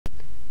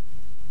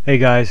Hey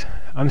guys,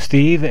 I'm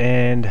Steve,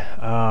 and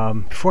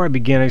before I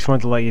begin, I just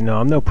wanted to let you know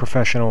I'm no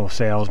professional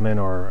salesman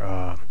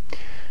or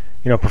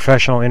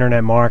professional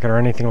internet marketer or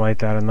anything like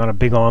that. I'm not a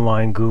big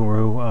online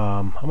guru.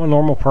 I'm a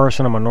normal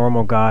person. I'm a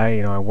normal guy.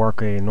 I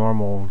work a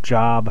normal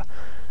job,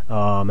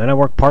 and I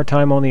work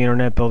part-time on the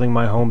internet building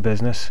my home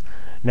business.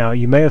 Now,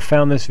 you may have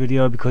found this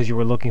video because you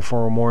were looking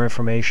for more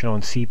information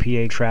on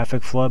CPA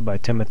Traffic Flood by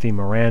Timothy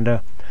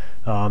Miranda.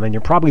 And you're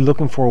probably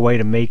looking for a way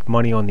to make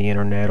money on the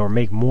internet or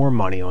make more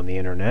money on the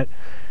internet.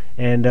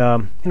 And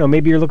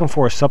maybe you're looking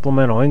for a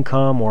supplemental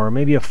income or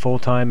maybe a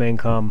full-time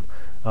income.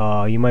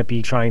 You might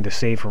be trying to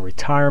save for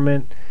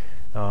retirement.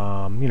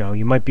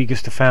 You might be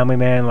just a family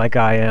man like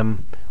I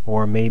am,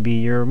 or maybe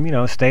you're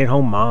a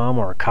stay-at-home mom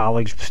or a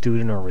college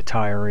student or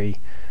retiree.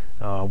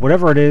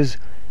 Whatever it is,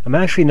 I'm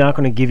actually not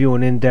going to give you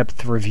an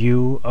in-depth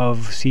review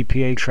of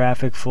CPA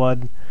Traffic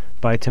Flood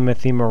by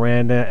Timothy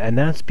Miranda, and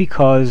that's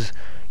because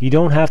you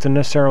don't have to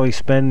necessarily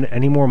spend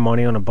any more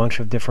money on a bunch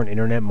of different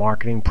internet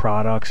marketing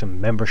products and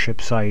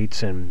membership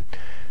sites and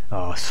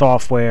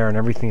software and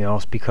everything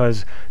else,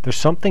 because there's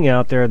something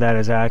out there that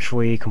is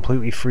actually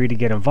completely free to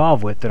get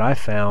involved with that I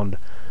found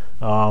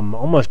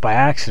almost by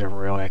accident,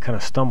 really. I kind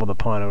of stumbled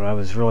upon it. I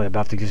was really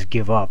about to just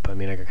give up. I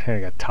mean, I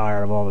kind of got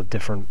tired of all the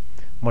different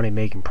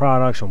money-making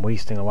products and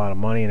wasting a lot of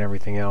money and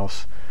everything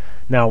else.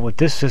 Now, with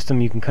this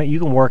system, you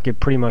can work it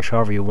pretty much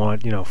however you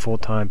want,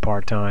 full-time,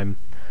 part-time,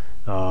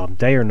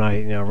 day or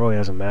night, it really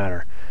doesn't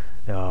matter.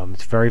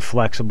 It's very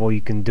flexible.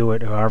 You can do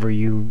it however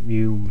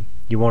you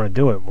want to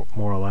do it,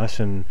 more or less.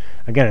 And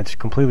again, it's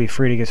completely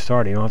free to get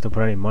started. You don't have to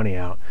put any money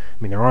out.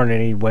 I mean, there aren't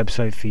any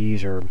website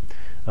fees or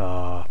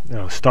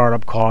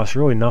startup costs,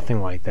 really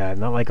nothing like that.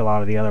 Not like a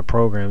lot of the other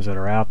programs that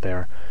are out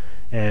there.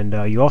 And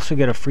you also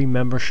get a free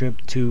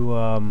membership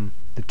to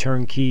the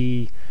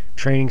turnkey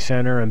training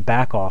center and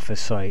back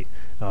office site.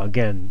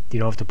 Again, you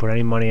don't have to put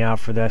any money out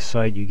for that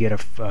site. You get a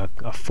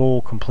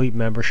full, complete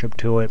membership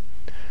to it.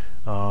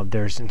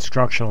 There's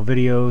instructional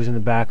videos in the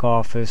back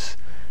office.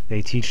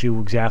 They teach you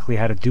exactly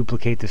how to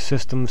duplicate the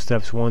system,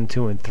 steps 1,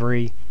 2, and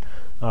 3.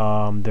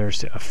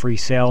 There's a free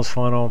sales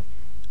funnel,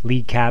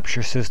 lead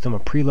capture system, a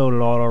preloaded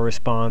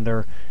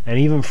autoresponder, and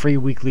even free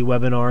weekly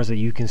webinars that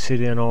you can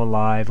sit in on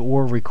live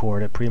or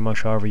record it pretty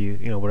much however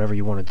whatever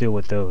you want to do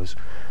with those.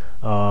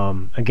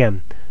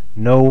 Again,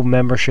 no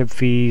membership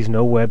fees,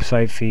 no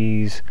website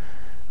fees.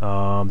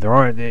 There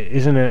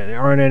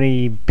aren't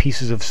any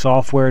pieces of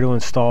software to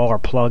install or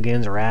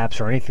plugins or apps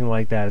or anything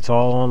like that. It's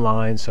all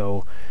online,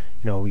 so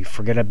you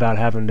forget about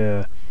having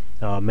to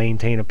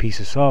maintain a piece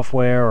of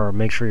software or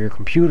make sure your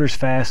computer's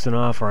fast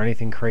enough or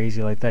anything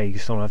crazy like that. You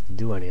just don't have to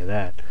do any of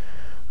that.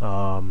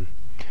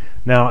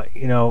 Now,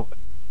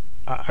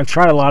 I've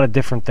tried a lot of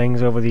different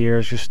things over the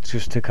years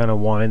just to kind of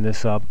wind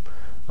this up.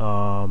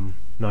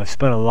 I've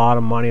spent a lot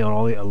of money on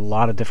a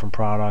lot of different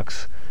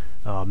products,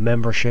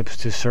 memberships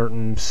to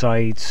certain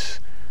sites,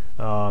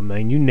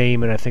 and you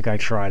name it. I think I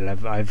tried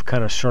it. I've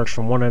kind of searched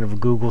from one end of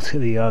Google to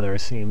the other, it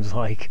seems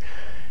like,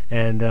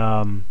 and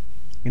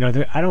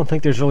I don't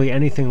think there's really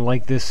anything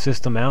like this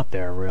system out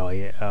there,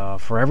 really.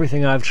 For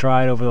everything I've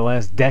tried over the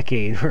last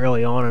decade,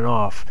 really on and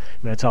off. I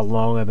mean, that's how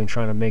long I've been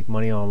trying to make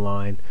money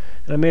online,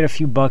 and I made a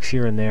few bucks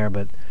here and there,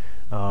 but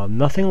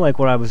nothing like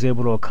what I was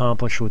able to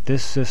accomplish with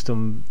this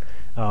system.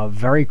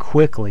 Very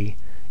quickly,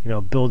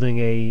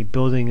 building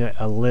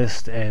a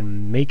list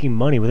and making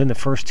money within the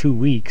first 2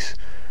 weeks.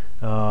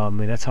 And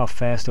that's how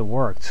fast it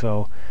worked.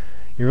 So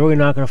you're really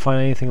not going to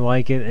find anything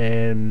like it.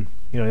 And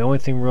the only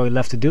thing really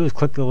left to do is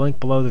click the link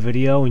below the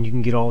video, and you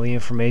can get all the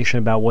information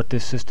about what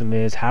this system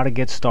is, how to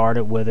get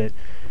started with it.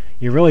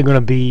 You're really going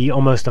to be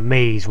almost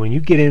amazed when you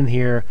get in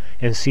here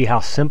and see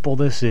how simple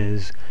this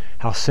is,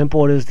 how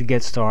simple it is to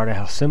get started,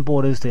 how simple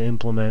it is to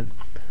implement.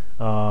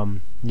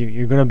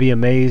 You're going to be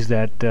amazed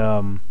that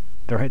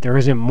there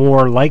isn't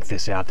more like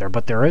this out there,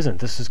 but there isn't.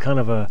 This is kind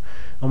of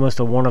almost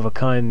a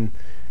one-of-a-kind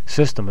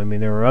system. I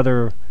mean, there are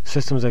other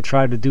systems that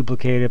tried to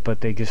duplicate it,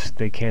 but they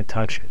can't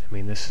touch it. I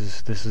mean, this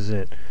is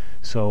it.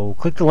 So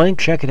click the link,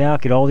 check it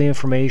out, get all the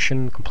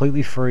information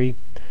completely free,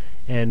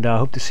 and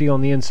hope to see you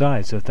on the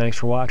inside. So thanks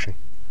for watching.